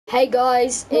Hey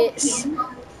guys, it's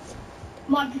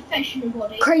my professional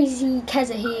body. Crazy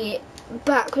Keza here,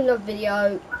 back with another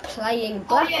video playing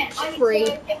Black Ops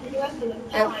 3,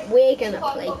 and we're gonna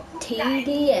play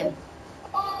TDM.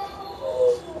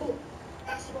 Oh,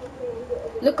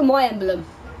 Look at my emblem.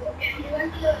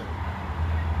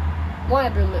 My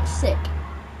emblem looks sick.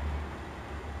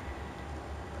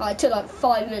 Oh, it took like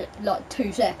 5 minutes, like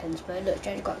 2 seconds, but it looked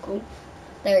actually quite cool.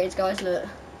 There it is, guys. Look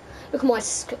at my.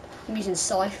 I'm using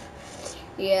Scythe.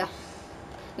 Yeah.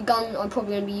 The gun I'm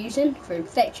probably going to be using for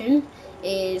infection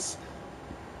is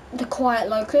the Quiet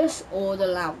Locust or the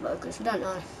Loud Locust. I don't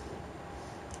know.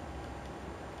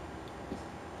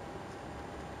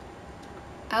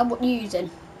 Al, what are you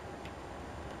using?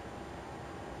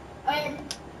 I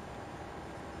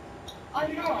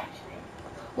don't know actually.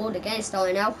 Oh, the game's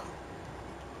starting now.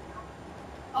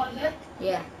 Oh, is it?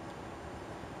 Yeah.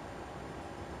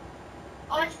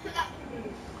 I just put that for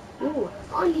you. Ooh,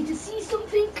 I need to see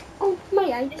something on my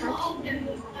It's not iPad. old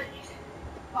anymore. I don't use it.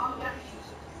 But I'm going to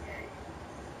use it today.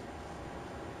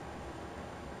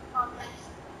 Unless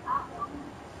that one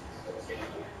is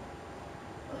different.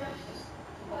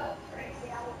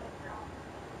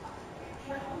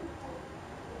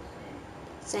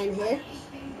 Same here.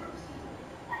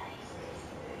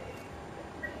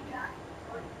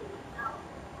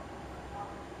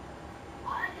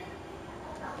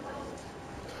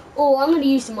 Oh, I'm going to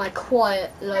use my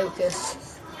Quiet Locust.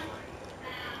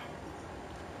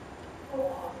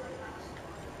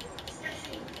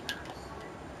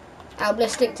 Al,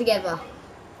 let's stick together.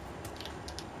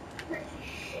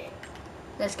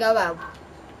 Let's go, Al.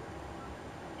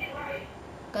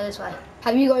 Go this way.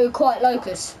 Have you got your Quiet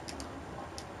Locust?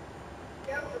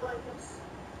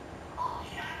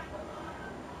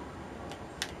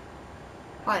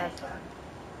 I have.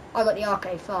 I got the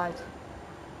RK5.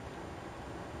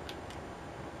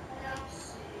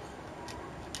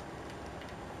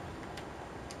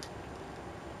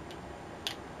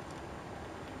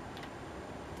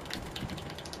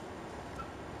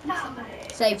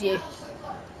 Save you.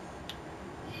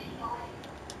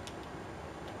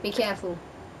 Be careful.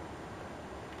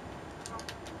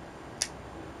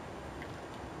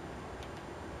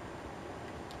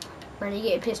 When you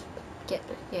get a pistol,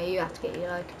 yeah, you have to get your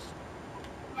locust.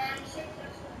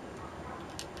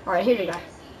 Alright, here we go.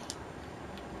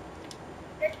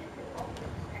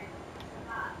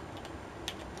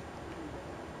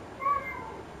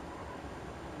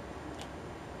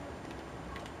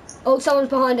 Oh, someone's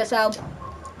behind us, Al.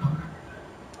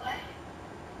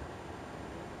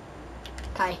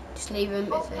 Okay, just leave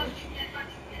him.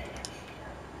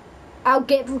 Al,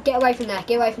 get away from there.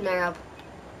 Get away from there, Al.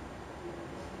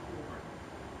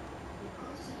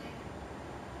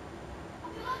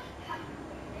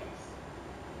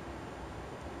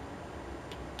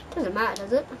 Doesn't matter,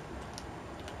 does it?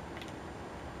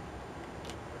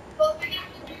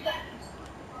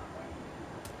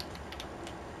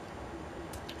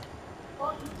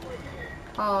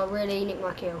 Oh, really? Nick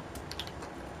my kill.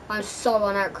 I'm so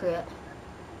inaccurate.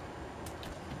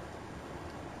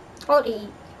 Ollie.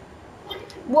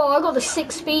 Whoa, I got the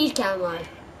 6 speed camo.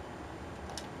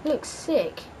 Looks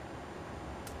sick.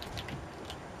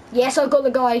 Yes, I got the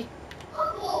guy.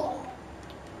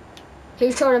 He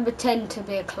was trying to pretend to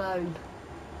be a clone.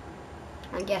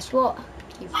 And guess what?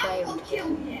 He failed.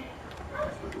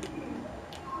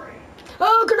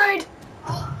 Oh, grenade!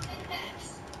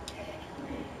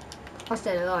 I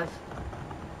stayed alive.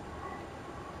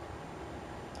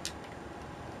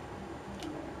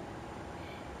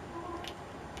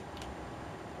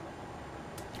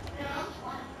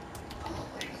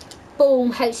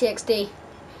 Boom, HCXD.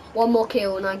 One more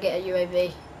kill and I get a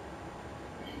UAV.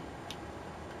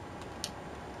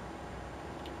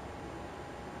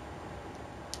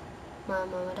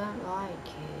 Mama, I don't like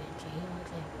you. Gee, like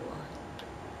everyone.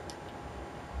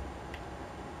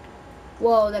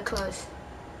 Whoa, they're close.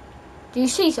 Do you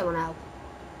see someone out?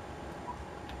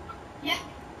 Yeah.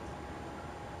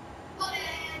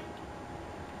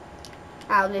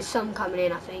 Oh, there's some coming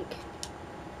in, I think.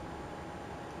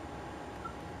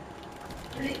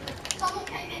 Someone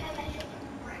came in and they shot him.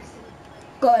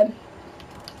 Got him.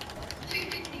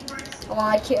 Oh,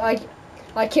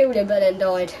 I killed him but then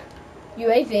died.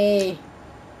 UAV.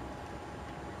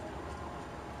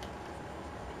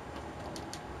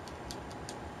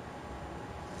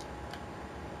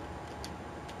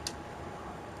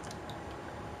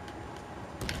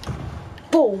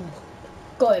 Boom.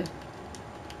 Got him.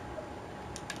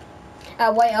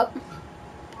 Way up.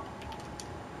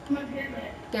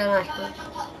 Yeah, nice.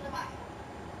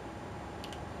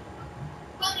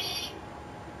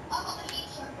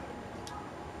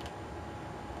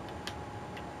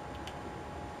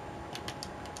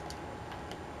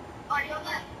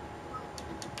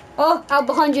 Oh, out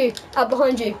behind you. Out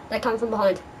behind you. They're coming from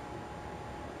behind.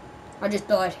 I just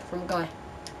died from a guy.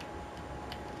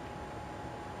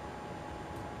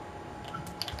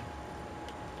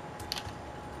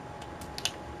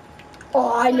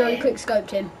 Oh, I know, quick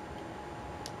scoped him.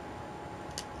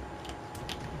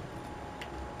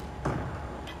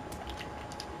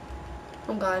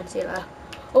 I'm going, see you later.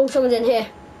 Oh, someone's in here.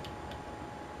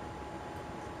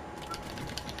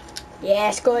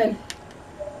 Yes, got him.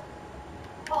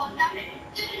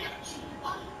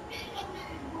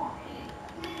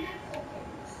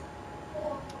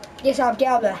 Yes, I'll get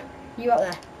out there. You out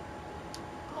there.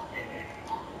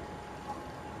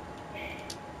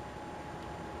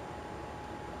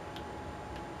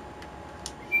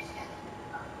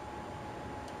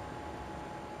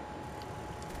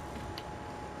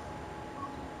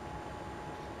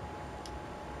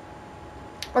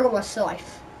 I got my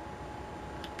scythe.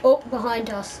 Oh,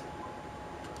 behind us.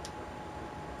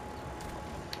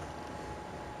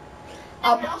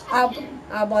 I've got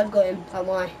him, don't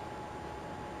worry.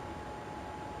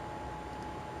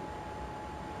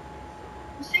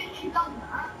 As soon as you've done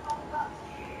that, I'm about to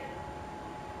shoot.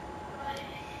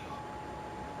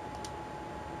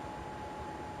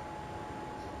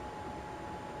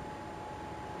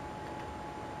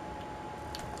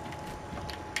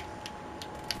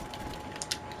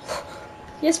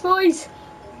 Yes, boys.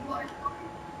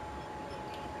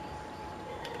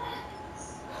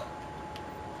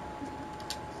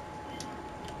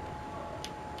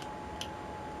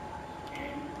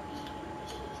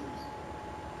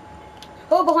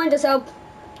 Oh, behind us, help.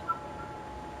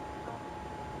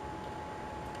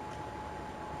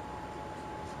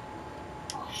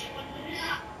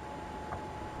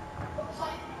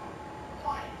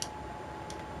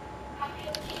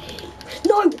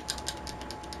 No!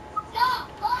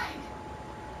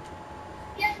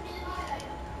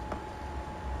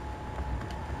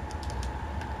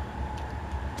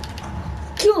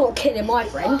 You're not kidding, my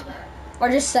friend.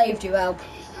 I just saved you, Alb.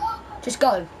 Just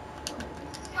go.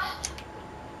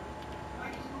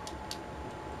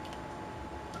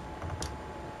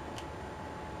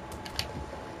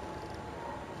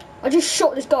 I just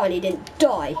shot this guy and he didn't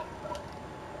die.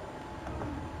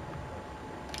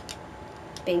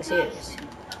 Being serious.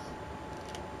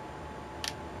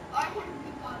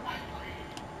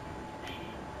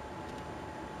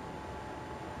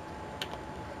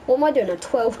 What am I doing? A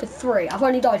 12-3. I've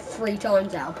only died 3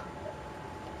 times, Alb.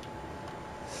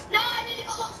 No, I didn't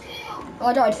got lost kill.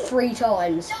 I died 3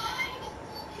 times. No, I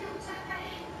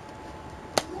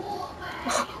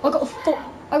only got 4 kills.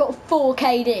 I got 4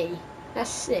 KD. That's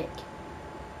sick.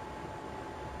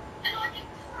 And I did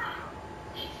crap.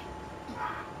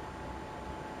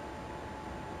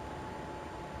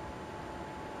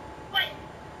 Wait,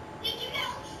 did you get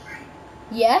on stream?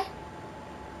 Yeah.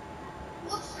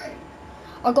 What stream?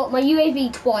 I got my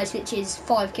UAV twice, which is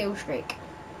 5 kill streak.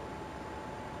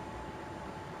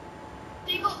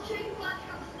 So you got 2 flash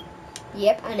kills?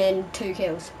 Yep, and then 2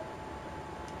 kills.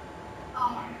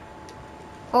 Oh.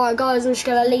 Alright guys, I'm just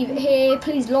going to leave it here.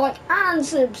 Please like and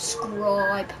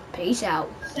subscribe. Peace out.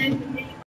 Same for me.